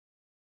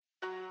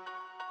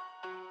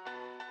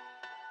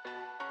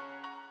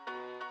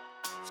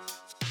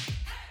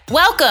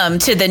Welcome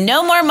to the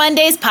No More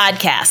Mondays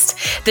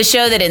podcast, the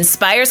show that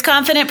inspires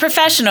confident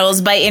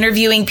professionals by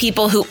interviewing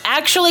people who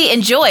actually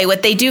enjoy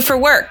what they do for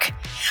work.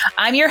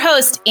 I'm your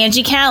host,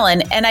 Angie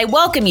Callen, and I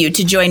welcome you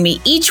to join me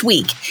each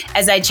week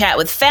as I chat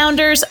with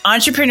founders,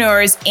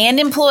 entrepreneurs, and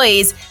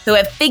employees who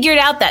have figured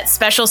out that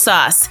special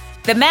sauce,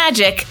 the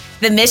magic,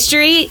 the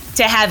mystery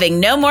to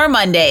having no more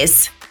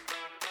Mondays.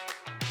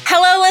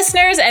 Hello,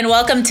 listeners, and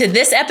welcome to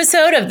this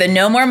episode of the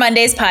No More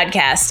Mondays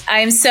podcast. I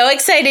am so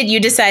excited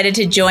you decided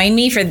to join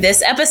me for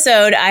this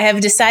episode. I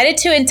have decided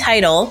to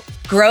entitle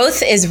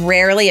Growth is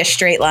Rarely a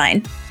Straight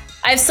Line.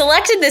 I've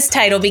selected this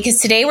title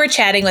because today we're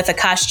chatting with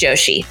Akash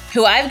Joshi,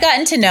 who I've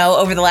gotten to know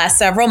over the last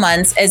several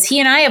months as he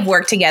and I have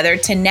worked together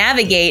to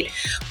navigate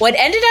what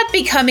ended up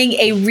becoming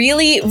a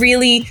really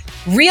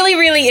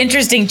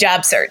interesting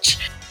job search.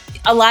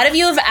 A lot of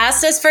you have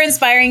asked us for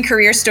inspiring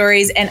career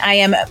stories, and I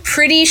am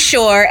pretty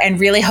sure and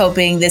really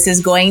hoping this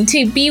is going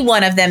to be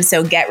one of them,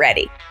 so get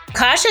ready.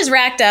 Akash has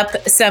racked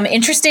up some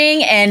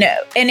interesting and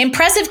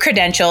impressive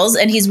credentials,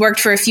 and he's worked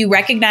for a few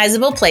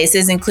recognizable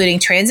places, including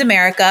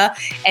Transamerica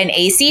and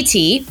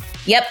ACT.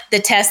 Yep,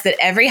 the test that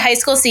every high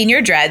school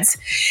senior dreads.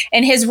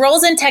 And his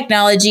roles in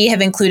technology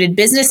have included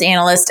business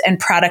analyst and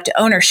product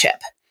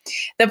ownership.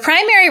 The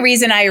primary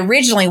reason I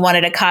originally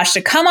wanted Akash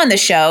to come on the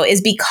show is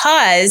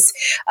because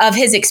of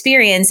his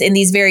experience in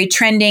these very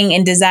trending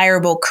and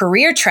desirable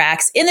career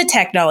tracks in the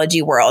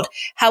technology world.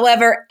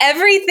 However,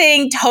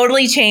 everything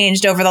totally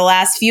changed over the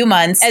last few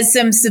months as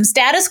some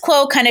status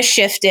quo kind of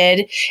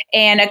shifted,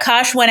 and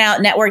Akash went out,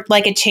 networked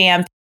like a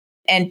champ,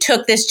 and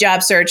took this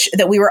job search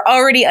that we were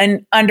already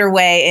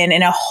underway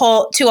in a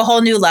whole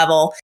new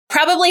level.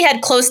 Probably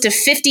had close to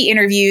 50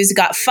 interviews,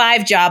 got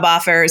 5 job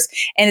offers,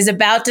 and is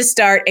about to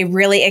start a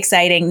really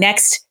exciting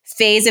next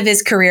phase of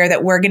his career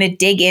that we're going to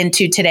dig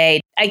into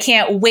today. I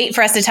can't wait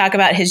for us to talk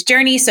about his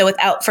journey. So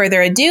without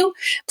further ado,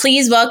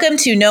 please welcome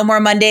to No More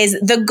Mondays,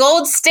 the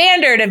gold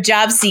standard of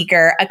job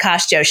seeker,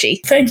 Akash Joshi.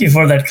 Thank you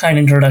for that kind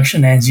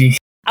introduction, Angie.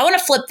 I want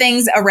to flip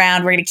things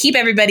around. We're going to keep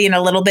everybody in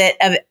a little bit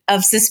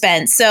of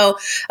suspense. So,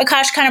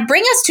 Akash, kind of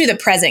bring us to the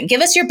present.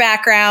 Give us your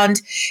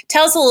background.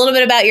 Tell us a little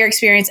bit about your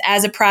experience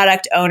as a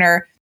product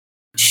owner.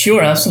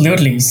 Sure,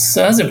 absolutely.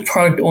 So as a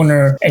product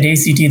owner at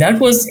ACT, that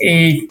was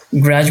a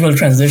gradual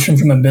transition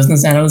from a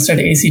business analyst at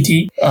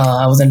ACT.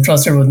 I was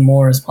entrusted with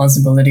more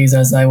responsibilities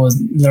as I was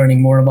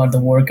learning more about the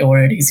work over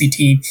at ACT.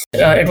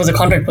 It was a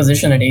contract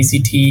position at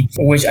ACT,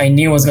 which I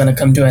knew was going to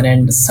come to an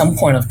end at some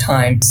point of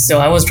time. So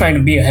I was trying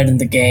to be ahead in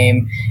the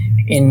game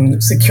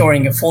in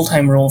securing a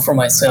full-time role for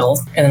myself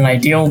in an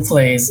ideal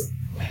place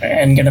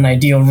and get an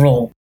ideal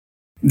role.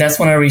 That's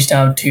when I reached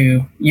out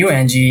to you,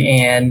 Angie,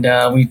 and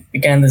we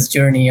began this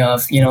journey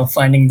of,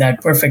 finding that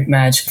perfect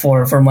match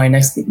for my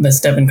next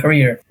step in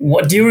career.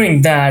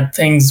 During that,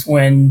 things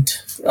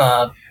went,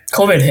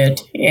 COVID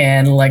hit,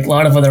 and like a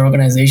lot of other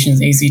organizations,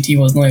 ACT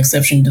was no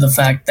exception to the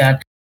fact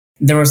that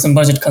there were some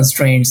budget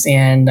constraints,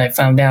 and I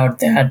found out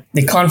that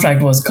the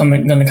contract was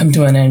going to come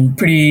to an end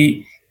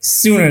pretty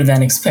sooner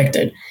than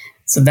expected.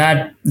 So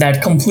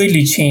that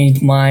completely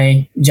changed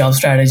my job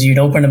strategy. It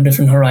opened up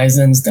different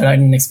horizons that I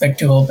didn't expect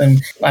to open.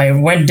 I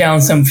went down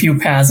some few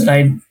paths that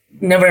I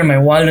never in my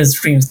wildest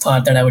dreams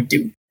thought that I would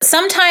do.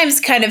 Sometimes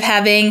kind of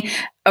having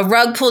a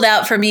rug pulled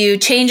out from you,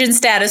 change in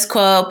status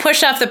quo,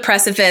 push off the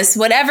precipice,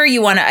 whatever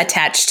you want to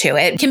attach to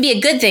it, can be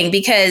a good thing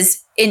because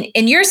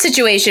in your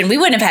situation, we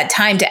wouldn't have had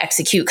time to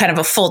execute kind of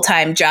a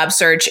full-time job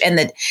search and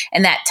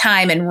that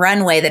time and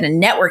runway that a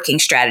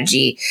networking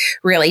strategy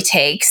really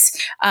takes.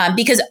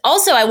 Because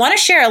also, I want to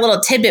share a little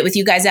tidbit with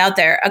you guys out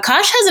there.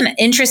 Akash has an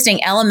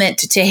interesting element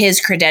to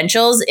his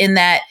credentials in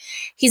that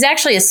he's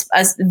actually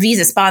a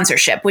visa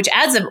sponsorship, which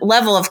adds a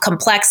level of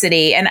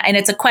complexity. And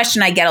it's a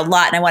question I get a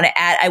lot. And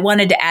I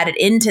wanted to add it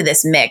into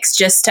this mix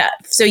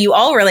so you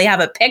all really have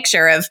a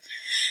picture of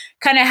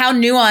kind of how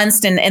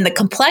nuanced and the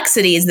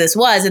complexities this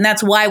was. And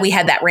that's why we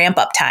had that ramp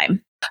up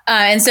time.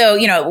 And so,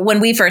 when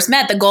we first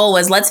met, the goal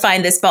was let's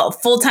find this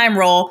full-time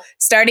role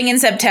starting in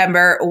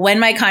September when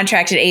my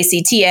contract at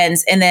ACT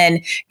ends. And then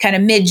kind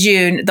of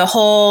mid-June, the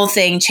whole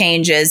thing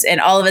changes.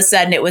 And all of a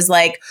sudden it was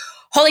like,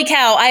 holy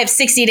cow, I have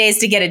 60 days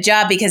to get a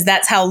job because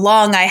that's how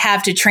long I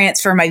have to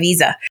transfer my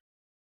visa.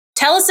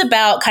 Tell us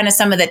about kind of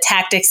some of the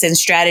tactics and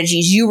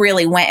strategies you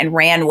really went and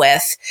ran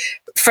with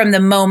from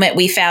the moment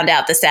we found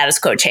out the status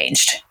quo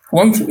changed.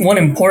 One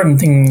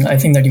important thing I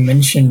think that you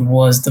mentioned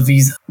was the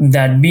visa,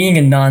 that being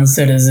a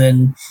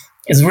non-citizen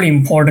is really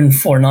important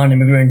for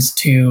non-immigrants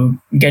to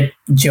get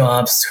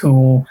jobs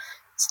who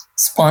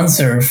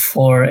sponsor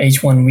for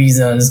H-1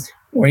 visas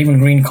or even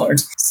green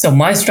cards. So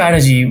my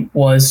strategy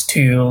was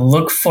to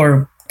look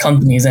for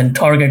companies and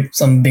target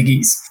some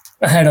biggies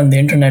ahead on the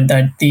internet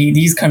that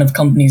these kind of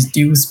companies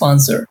do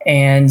sponsor.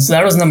 And so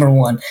that was number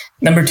one.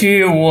 Number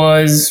two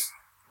was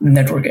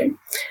networking.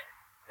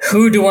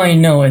 Who do I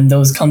know in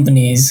those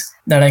companies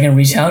that I can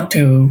reach out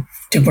to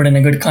put in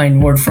a good,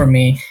 kind word for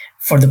me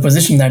for the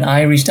position that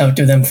I reached out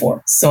to them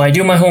for? So I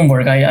do my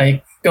homework.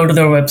 I go to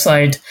their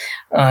website,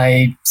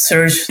 I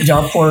search the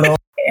job portal,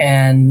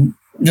 and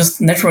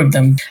just network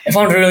them. I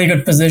found a really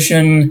good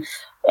position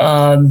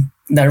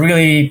that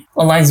really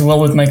aligns well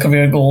with my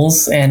career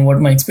goals and what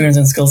my experience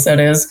and skill set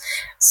is.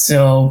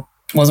 So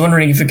I was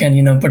wondering if you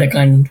can, put a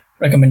kind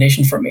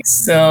recommendation for me.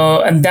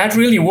 So, and that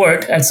really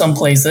worked at some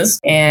places,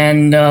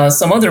 and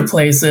some other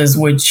places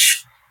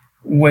which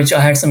I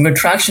had some good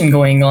traction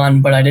going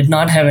on, but I did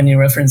not have any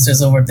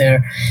references over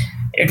there.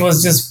 It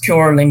was just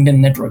pure LinkedIn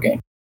networking.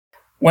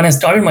 When I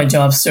started my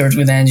job search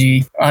with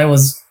Angie, I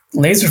was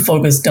laser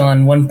focused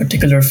on one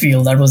particular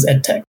field, that was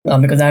EdTech,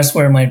 because that's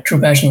where my true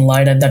passion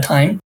lied at that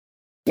time.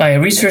 I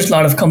researched a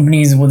lot of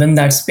companies within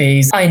that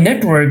space. I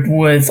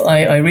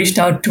reached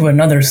out to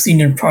another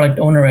senior product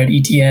owner at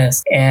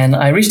ETS, and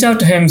I reached out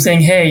to him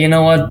saying, hey, you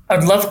know what?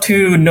 I'd love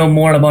to know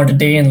more about the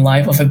day in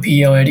life of a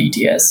PO at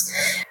ETS.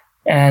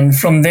 And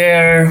from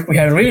there, we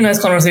had a really nice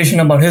conversation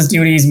about his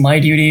duties, my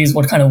duties,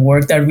 what kind of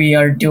work that we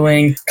are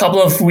doing. A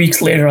couple of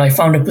weeks later, I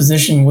found a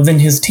position within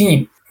his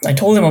team. I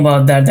told him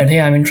about that,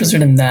 hey, I'm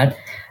interested in that.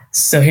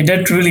 So he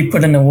did really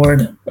put in a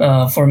word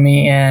for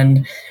me.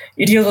 And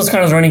ETS was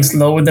kind of running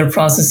slow with their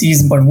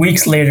processes, but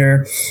weeks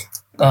later,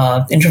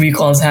 interview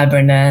calls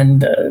happened,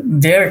 and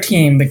their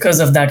team, because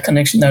of that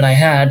connection that I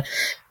had,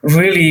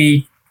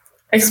 really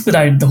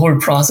expedited the whole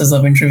process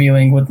of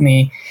interviewing with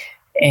me.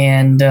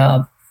 And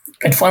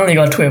it finally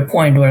got to a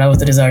point where I was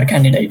the desired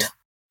candidate.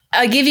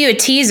 I'll give you a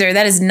teaser.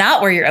 That is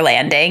not where you're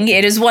landing.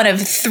 It is one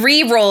of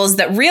 3 roles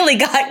that really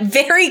got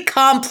very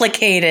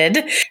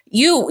complicated.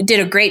 You did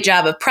a great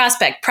job of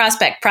prospect.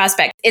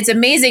 It's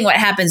amazing what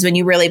happens when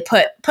you really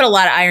put a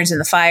lot of irons in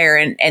the fire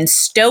and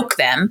stoke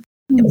them.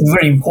 It's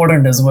very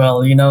important as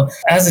well.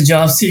 As a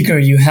job seeker,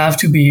 you have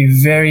to be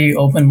very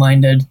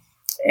open-minded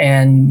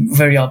and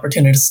very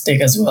opportunistic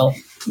as well,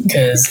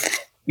 because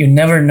you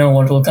never know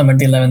what will come at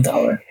the 11th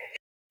hour.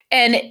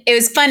 And it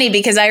was funny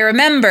because I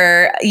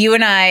remember you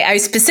and I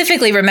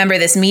specifically remember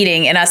this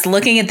meeting and us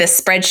looking at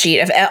this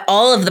spreadsheet of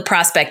all of the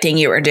prospecting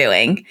you were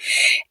doing.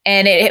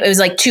 And it was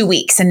like 2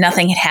 weeks and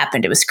nothing had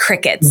happened. It was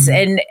crickets.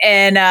 Mm-hmm.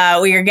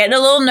 And we were getting a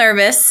little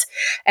nervous.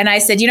 And I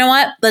said, you know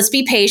what? Let's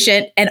be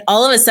patient. And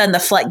all of a sudden the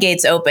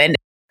floodgates opened.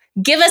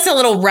 Give us a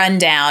little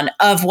rundown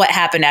of what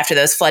happened after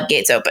those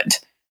floodgates opened.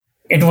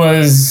 It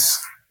was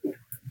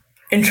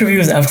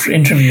interviews after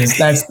interviews.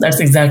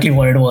 That's exactly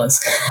what it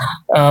was.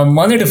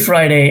 Monday to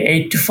Friday,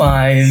 8 to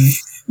 5.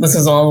 This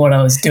is all what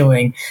I was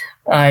doing.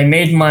 I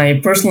made my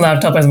personal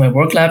laptop as my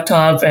work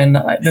laptop, and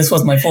this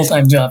was my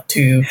full-time job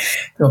to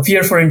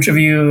appear for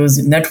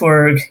interviews,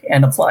 network,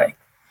 and apply.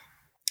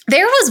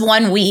 There was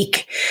 1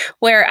 week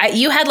where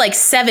you had like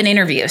 7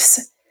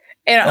 interviews.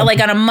 Like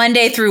on a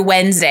Monday through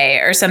Wednesday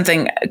or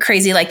something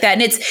crazy like that.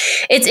 And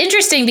it's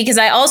interesting because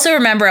I also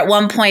remember at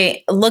one point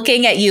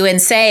looking at you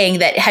and saying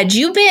that had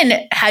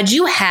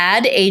you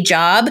had a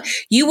job,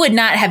 you would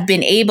not have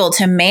been able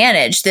to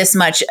manage this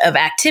much of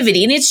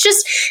activity. And it's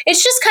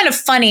just kind of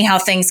funny how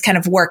things kind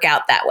of work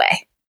out that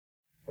way.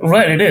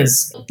 Right, it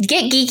is.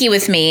 Get geeky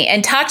with me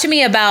and talk to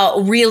me about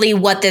really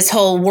what this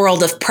whole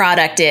world of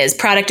product is.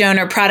 Product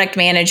owner, product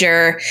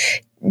manager.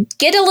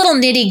 Get a little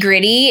nitty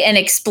gritty and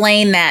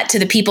explain that to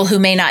the people who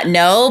may not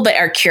know but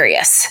are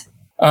curious.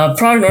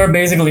 Product owner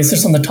basically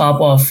sits on the top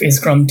of a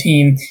Scrum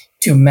team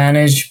to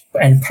manage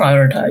and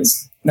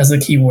prioritize. That's the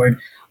key word.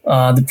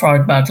 The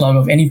product backlog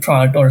of any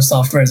product or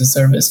software as a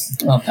service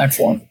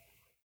platform.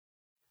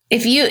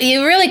 If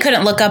you really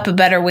couldn't look up a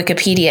better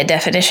Wikipedia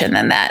definition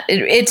than that.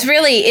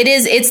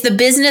 It's the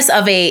business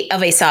of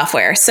a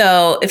software.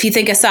 So if you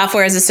think of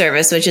software as a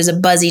service, which is a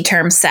buzzy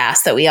term,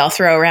 SaaS, that we all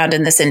throw around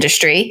in this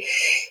industry,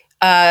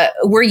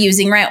 we're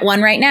using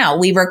one right now.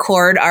 We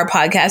record our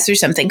podcast through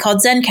something called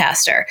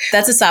Zencastr.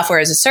 That's a software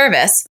as a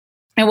service.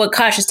 And what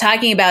Kash is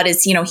talking about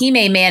is, he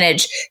may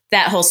manage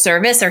that whole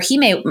service, or he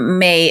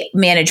may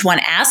manage one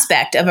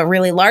aspect of a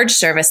really large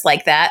service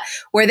like that,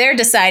 where they're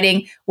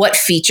deciding what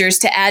features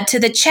to add to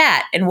the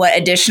chat and what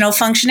additional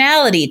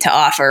functionality to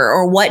offer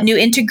or what new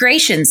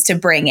integrations to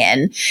bring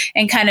in,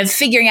 and kind of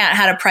figuring out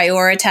how to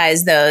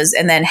prioritize those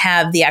and then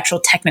have the actual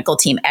technical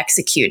team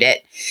execute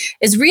it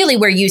is really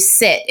where you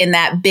sit in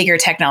that bigger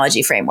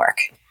technology framework.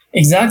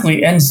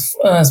 Exactly. And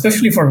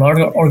especially for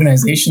larger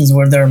organizations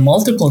where there are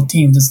multiple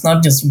teams, it's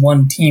not just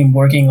one team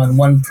working on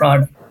one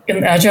product.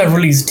 In Agile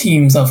release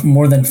teams of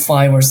more than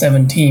 5 or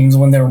 7 teams,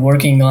 when they're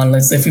working on,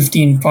 let's say,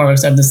 15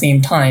 products at the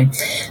same time,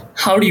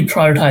 how do you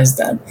prioritize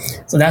that?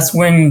 So that's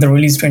when the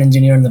release train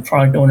engineer and the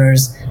product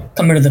owners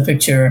come into the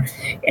picture,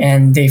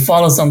 and they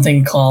follow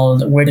something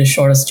called weighted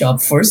shortest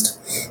job first,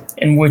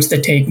 in which they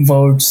take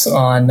votes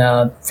on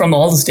from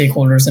all the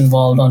stakeholders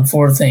involved on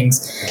 4 things: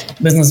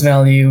 business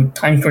value,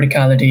 time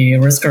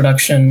criticality, risk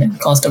reduction, and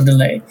cost of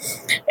delay.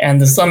 And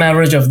the sum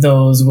average of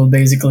those will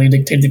basically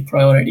dictate the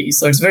priority.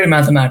 So it's very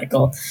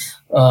mathematical.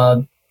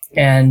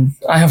 And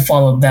I have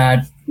followed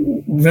that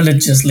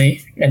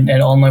religiously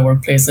at all my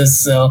workplaces.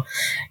 So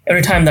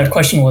every time that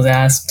question was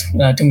asked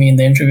to me in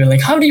the interview,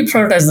 like, how do you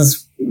prioritize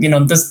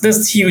this,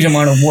 this huge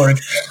amount of work?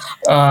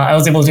 I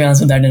was able to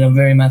answer that in a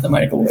very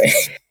mathematical way.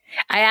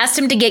 I asked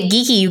him to get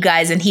geeky, you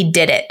guys, and he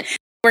did it.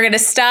 We're going to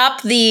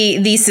stop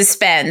the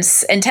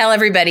suspense and tell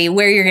everybody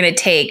where you're going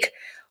to take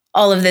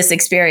all of this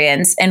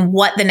experience and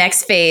what the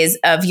next phase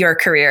of your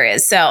career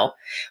is. So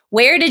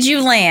where did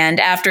you land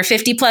after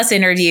 50 plus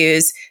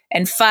interviews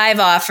and 5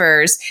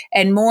 offers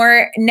and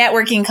more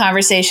networking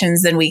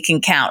conversations than we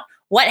can count?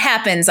 What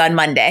happens on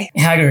Monday?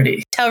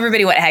 Hagerty. Tell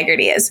everybody what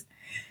Hagerty is.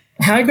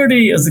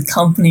 Hagerty is a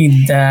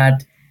company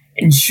that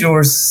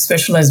insures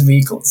specialized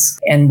vehicles.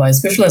 And by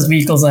specialized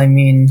vehicles, I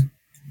mean,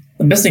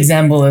 the best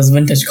example is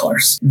vintage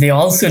cars. They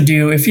also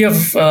do, if you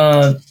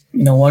have,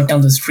 walk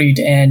down the street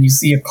and you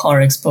see a car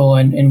expo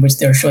in which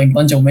they're showing a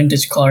bunch of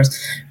vintage cars,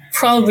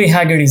 probably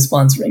Hagerty is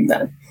sponsoring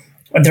that.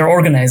 Or they're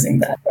organizing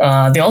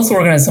that. They also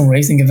organize some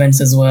racing events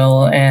as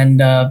well,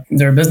 and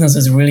their business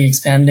is really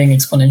expanding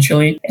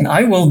exponentially. And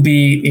I will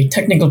be a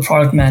technical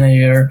product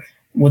manager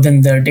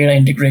within their data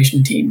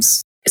integration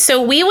teams.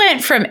 So we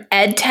went from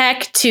ed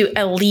tech to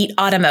elite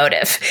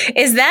automotive.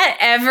 Is that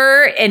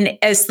ever an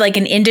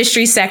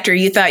industry sector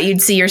you thought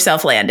you'd see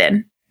yourself land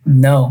in?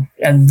 No.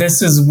 And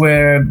this is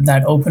where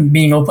that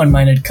being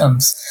open-minded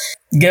comes.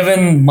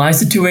 Given my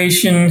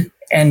situation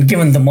and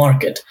given the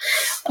market,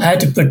 I had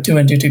to put 2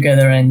 and 2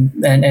 together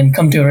and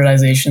come to a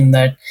realization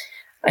that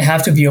I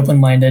have to be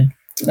open-minded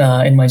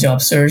in my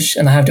job search,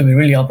 and I have to be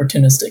really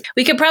opportunistic.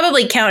 We could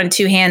probably count in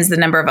 2 hands the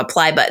number of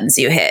apply buttons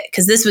you hit,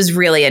 because this was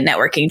really a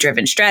networking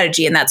driven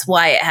strategy. And that's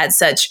why it had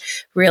such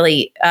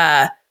really,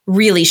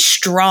 really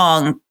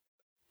strong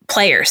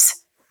players.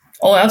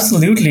 Oh,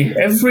 absolutely.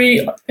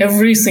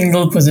 Every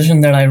single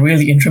position that I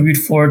really interviewed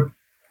for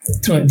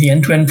through the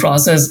end-to-end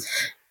process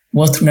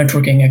was through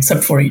networking,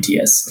 except for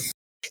ETS.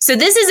 So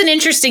this is an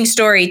interesting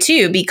story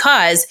too,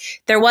 because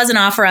there was an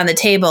offer on the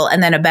table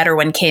and then a better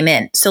one came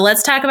in. So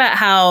let's talk about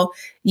how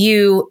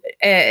you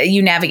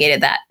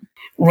navigated that.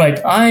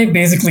 Right. I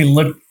basically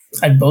looked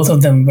at both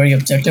of them very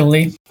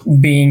objectively,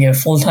 being a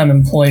full-time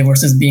employee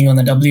versus being on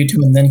the W-2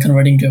 and then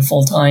converting to a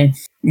full-time.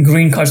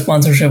 Green card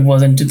sponsorship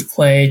was into the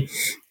play.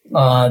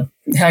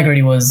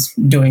 Hagerty was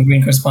doing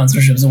green card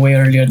sponsorships way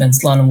earlier than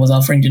Slalom was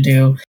offering to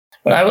do.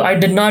 But I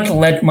did not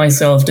let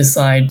myself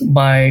decide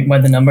by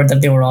the number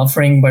that they were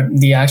offering, but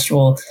the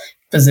actual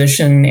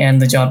position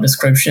and the job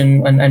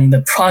description and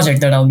the project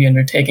that I'll be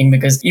undertaking.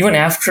 Because even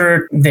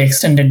after they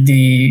extended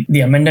the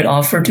amended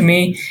offer to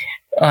me,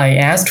 I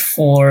asked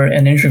for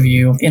an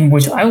interview in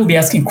which I will be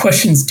asking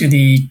questions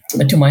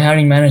to my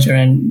hiring manager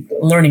and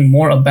learning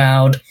more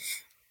about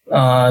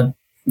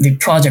the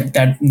project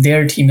that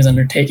their team is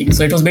undertaking.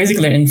 So it was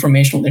basically an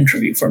informational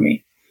interview for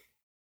me.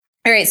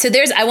 All right. So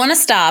I want to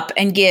stop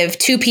and give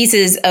 2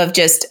 pieces of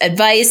just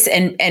advice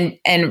and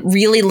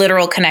really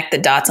literal connect the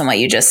dots on what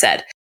you just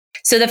said.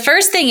 So the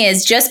first thing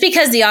is, just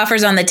because the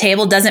offer's on the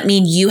table doesn't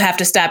mean you have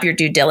to stop your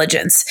due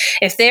diligence.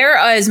 If there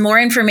is more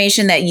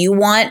information that you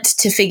want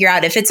to figure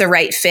out if it's a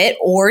right fit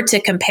or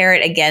to compare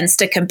it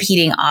against a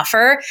competing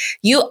offer,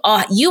 you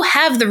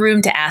have the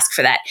room to ask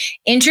for that.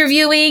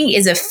 Interviewing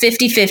is a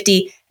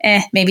 50-50,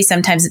 maybe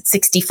sometimes it's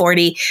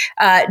 60-40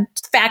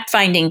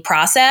 fact-finding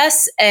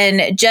process.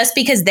 And just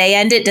because they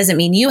end it doesn't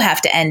mean you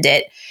have to end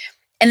it.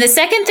 And the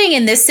second thing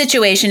in this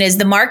situation is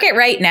the market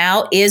right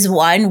now is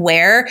one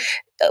where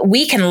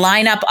we can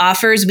line up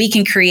offers. We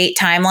can create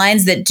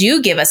timelines that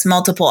do give us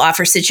multiple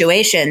offer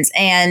situations.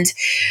 And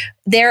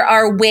there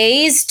are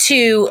ways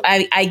to,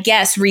 I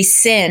guess,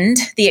 rescind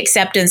the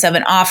acceptance of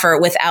an offer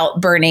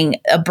without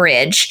burning a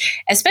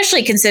bridge,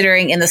 especially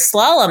considering in the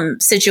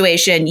Slalom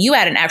situation, you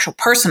had an actual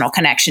personal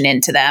connection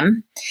into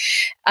them.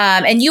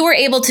 And you were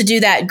able to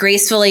do that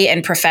gracefully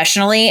and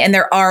professionally. And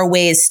there are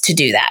ways to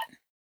do that.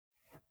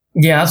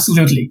 Yeah,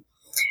 absolutely.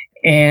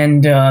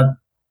 And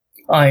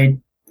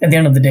at the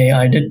end of the day,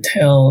 I did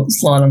tell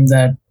Slalom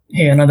that,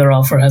 hey, another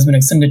offer has been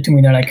extended to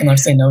me that I cannot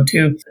say no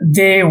to.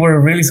 They were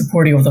really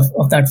supportive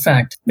of that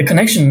fact. The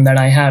connection that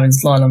I have in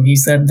Slalom, he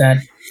said that,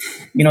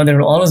 there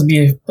will always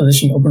be a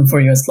position open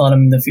for you at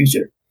Slalom in the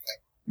future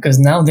because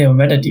now they have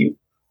vetted you.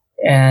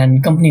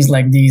 And companies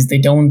like these, they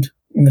don't,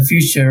 in the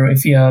future,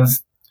 if you have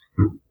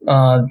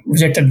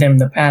rejected them in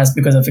the past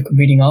because of a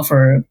competing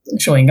offer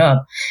showing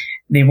up,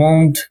 they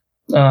won't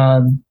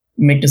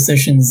make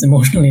decisions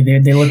emotionally.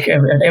 They look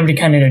at every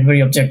candidate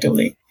very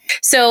objectively.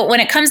 So when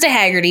it comes to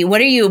Hagerty,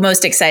 what are you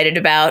most excited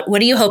about?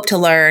 What do you hope to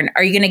learn?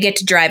 Are you going to get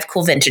to drive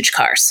cool vintage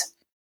cars?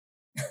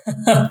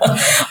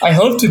 I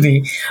hope to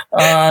be.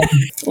 A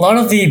lot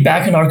of the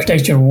back-end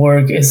architecture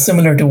work is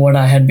similar to what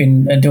I had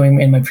been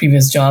doing in my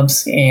previous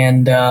jobs.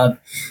 And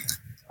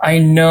I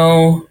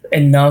know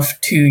enough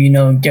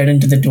to, get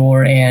into the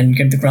door and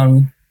get the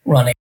ground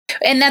running.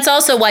 And that's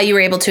also why you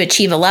were able to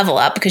achieve a level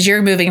up, because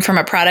you're moving from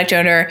a product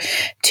owner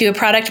to a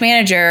product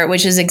manager,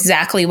 which is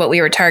exactly what we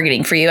were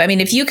targeting for you. I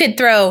mean, if you could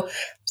throw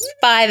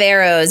 5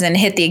 arrows and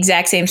hit the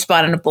exact same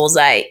spot on a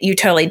bullseye, you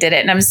totally did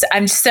it. And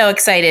I'm so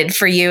excited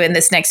for you in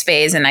this next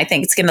phase. And I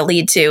think it's going to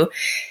lead to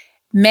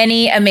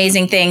many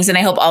amazing things. And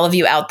I hope all of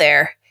you out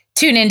there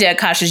tune into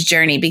Akasha's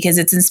journey because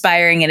it's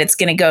inspiring and it's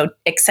going to go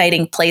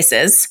exciting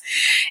places.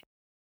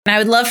 And I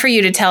would love for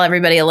you to tell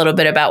everybody a little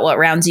bit about what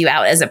rounds you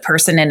out as a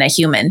person and a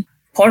human.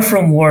 Apart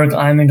from work,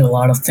 I'm into a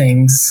lot of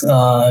things.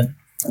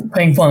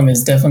 Ping pong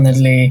is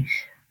definitely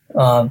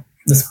the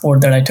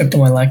sport that I took to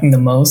my liking the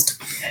most.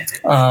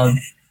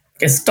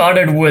 It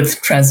started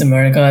with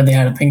Transamerica. They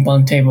had a ping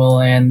pong table,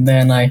 and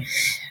then I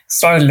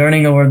started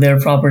learning over there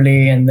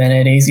properly. And then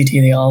at ACT,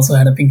 they also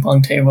had a ping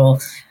pong table.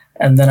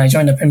 And then I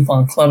joined a ping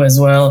pong club as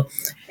well.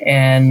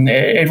 And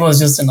it was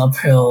just an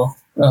uphill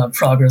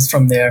progress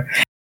from there.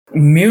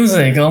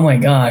 Music, oh my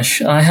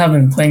gosh. I have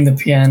been playing the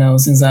piano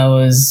since I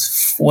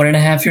was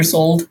 4.5 years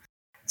old.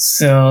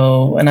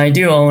 So, and I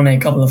do own a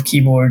couple of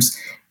keyboards.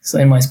 So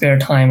in my spare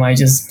time, I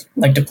just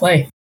like to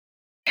play.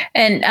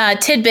 And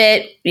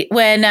tidbit,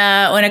 when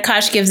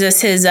Akash gives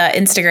us his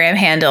Instagram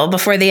handle,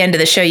 before the end of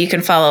the show, you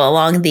can follow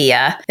along the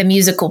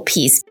musical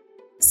piece.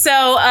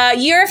 So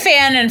you're a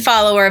fan and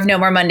follower of No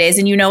More Mondays,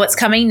 and you know what's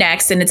coming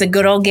next, and it's a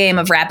good old game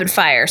of rapid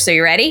fire. So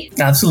you ready?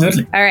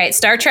 Absolutely. All right,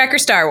 Star Trek or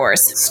Star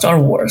Wars? Star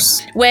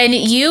Wars. When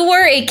you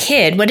were a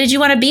kid, what did you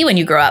want to be when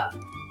you grew up?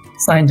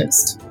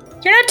 Scientist.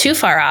 You're not too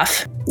far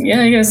off.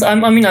 Yeah, I guess.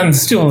 I'm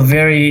still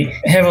very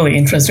heavily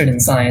interested in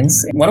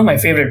science. One of my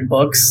favorite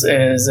books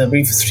is A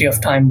Brief History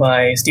of Time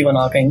by Stephen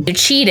Hawking. You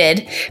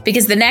cheated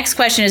because the next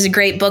question is a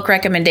great book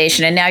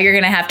recommendation, and now you're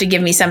going to have to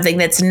give me something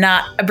that's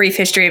not A Brief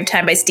History of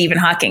Time by Stephen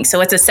Hawking. So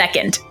what's a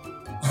second?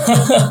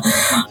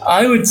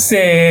 I would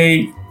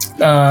say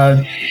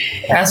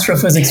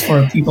Astrophysics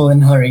for People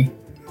in a Hurry.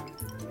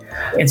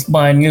 It's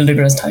by Neil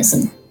deGrasse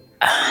Tyson.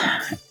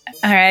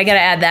 All right, I got to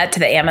add that to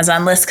the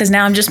Amazon list because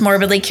now I'm just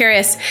morbidly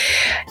curious.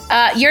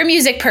 You're a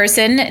music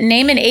person.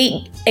 Name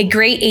a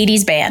great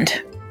 80s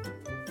band.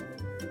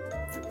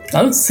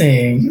 I would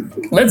say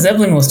Led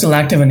Zeppelin was still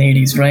active in the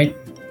 80s, right?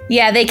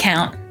 Yeah, they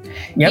count.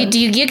 Yep.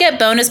 You get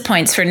bonus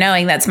points for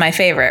knowing that's my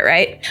favorite,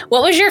 right?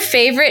 What was your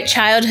favorite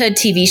childhood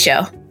TV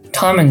show?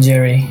 Tom and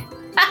Jerry.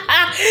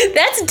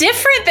 That's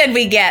different than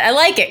we get. I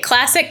like it.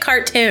 Classic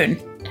cartoon.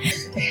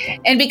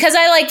 And because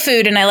I like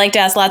food and I like to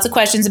ask lots of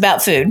questions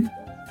about food,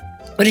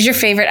 what is your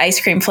favorite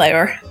ice cream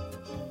flavor?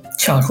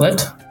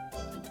 Chocolate.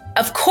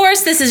 Of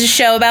course, this is a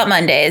show about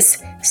Mondays.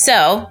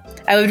 So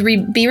I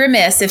would be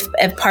remiss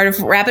if part of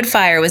Rapid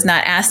Fire was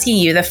not asking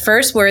you the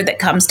first word that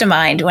comes to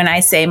mind when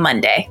I say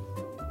Monday.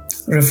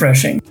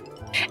 Refreshing.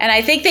 And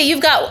I think that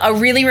you've got a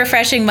really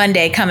refreshing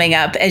Monday coming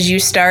up as you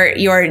start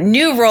your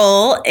new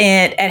role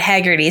at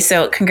Hagerty.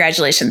 So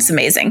congratulations.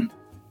 Amazing.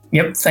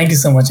 Yep. Thank you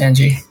so much,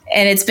 Angie.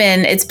 And it's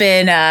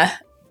been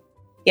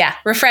yeah,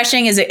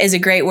 refreshing is a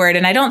great word.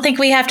 And I don't think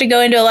we have to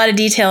go into a lot of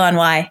detail on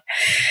why.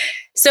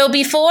 So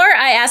before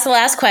I ask the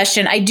last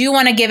question, I do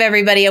want to give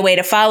everybody a way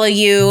to follow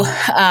you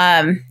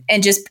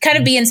and just kind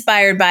of be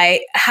inspired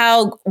by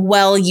how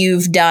well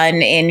you've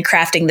done in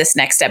crafting this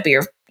next step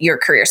of your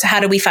career. So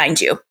how do we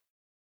find you?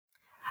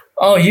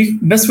 Oh,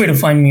 best way to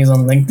find me is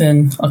on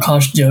LinkedIn,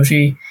 Akash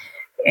Joshi.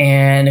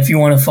 And if you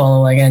want to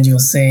follow, like Angie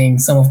was saying,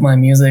 some of my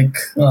music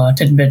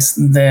tidbits,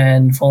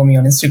 then follow me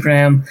on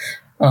Instagram.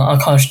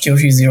 Akash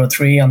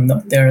Joshi03, I'm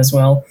there as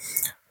well.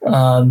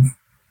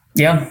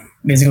 Yeah,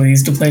 basically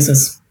these two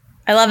places.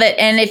 I love it.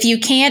 And if you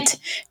can't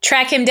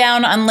track him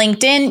down on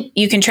LinkedIn,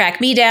 you can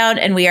track me down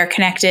and we are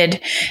connected.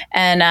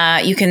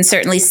 And you can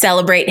certainly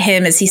celebrate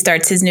him as he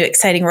starts his new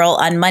exciting role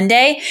on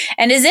Monday.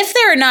 And as if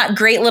there are not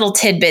great little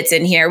tidbits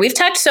in here, we've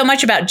talked so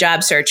much about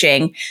job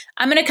searching.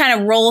 I'm going to kind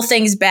of roll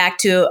things back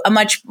to a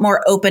much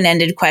more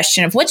open-ended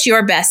question of what's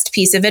your best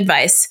piece of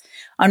advice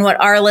on what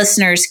our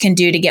listeners can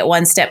do to get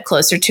one step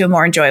closer to a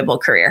more enjoyable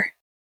career?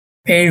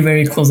 Pay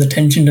very close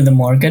attention to the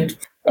market,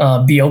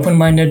 be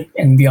open-minded,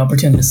 and be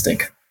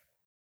opportunistic.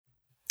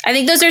 I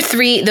think those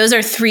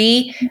are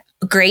three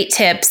great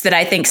tips that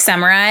I think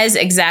summarize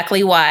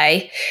exactly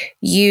why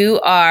you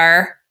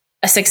are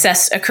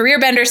a career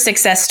bender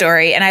success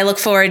story. And I look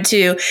forward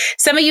to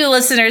some of you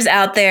listeners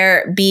out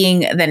there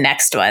being the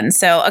next one.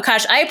 So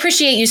Akash, I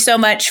appreciate you so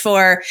much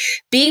for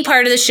being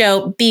part of the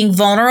show, being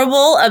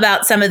vulnerable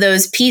about some of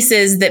those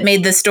pieces that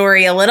made the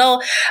story a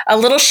little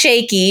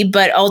shaky,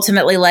 but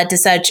ultimately led to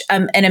such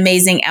an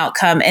amazing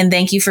outcome. And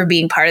thank you for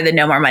being part of the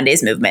No More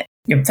Mondays movement.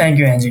 Yep. Thank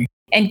you, Angie.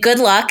 And good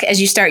luck as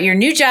you start your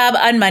new job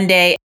on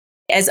Monday.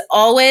 As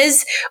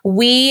always,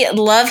 we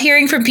love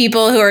hearing from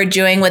people who are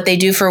doing what they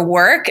do for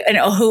work and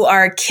who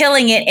are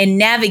killing it in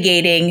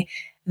navigating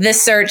the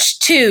search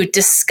to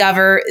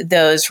discover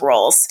those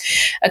roles.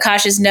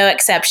 Akash is no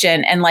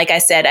exception. And like I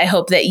said, I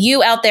hope that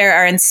you out there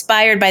are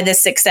inspired by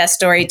this success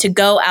story to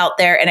go out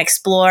there and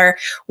explore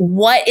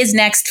what is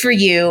next for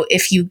you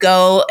if you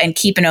go and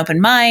keep an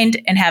open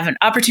mind and have an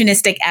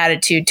opportunistic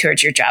attitude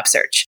towards your job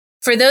search.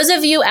 For those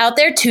of you out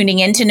there tuning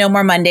in to No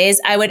More Mondays,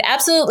 I would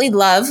absolutely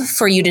love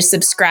for you to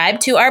subscribe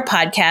to our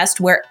podcast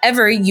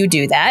wherever you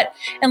do that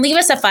and leave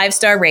us a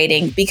 5-star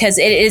rating because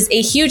it is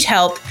a huge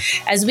help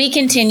as we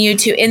continue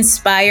to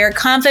inspire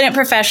confident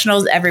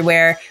professionals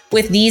everywhere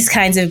with these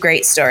kinds of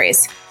great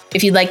stories.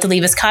 If you'd like to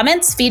leave us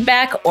comments,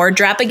 feedback, or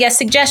drop a guest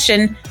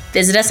suggestion,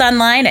 visit us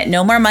online at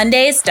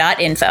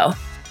nomoremondays.info.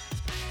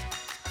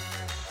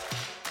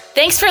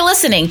 Thanks for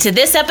listening to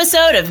this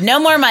episode of No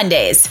More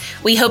Mondays.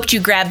 We hoped you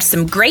grabbed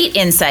some great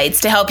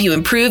insights to help you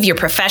improve your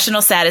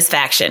professional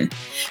satisfaction.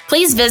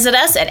 Please visit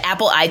us at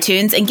Apple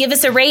iTunes and give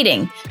us a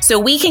rating so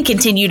we can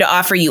continue to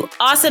offer you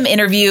awesome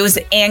interviews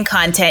and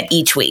content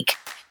each week.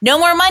 No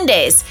More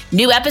Mondays.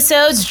 New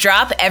episodes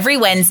drop every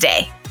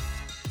Wednesday.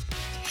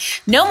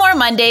 No More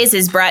Mondays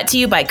is brought to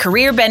you by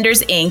Career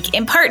Benders, Inc.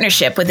 in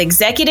partnership with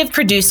executive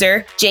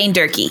producer Jane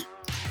Durkee.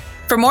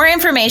 For more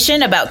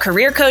information about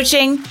career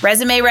coaching,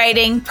 resume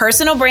writing,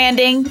 personal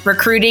branding,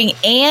 recruiting,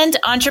 and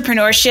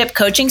entrepreneurship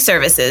coaching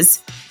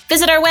services,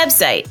 visit our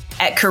website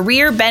at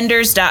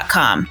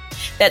careerbenders.com.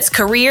 That's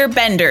Career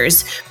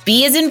Benders,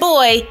 B as in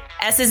boy,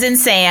 S as in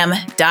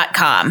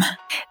Sam.com.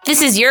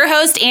 This is your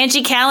host,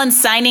 Angie Callen,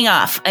 signing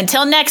off.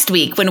 Until next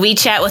week when we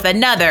chat with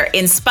another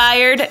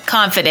inspired,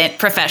 confident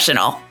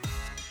professional.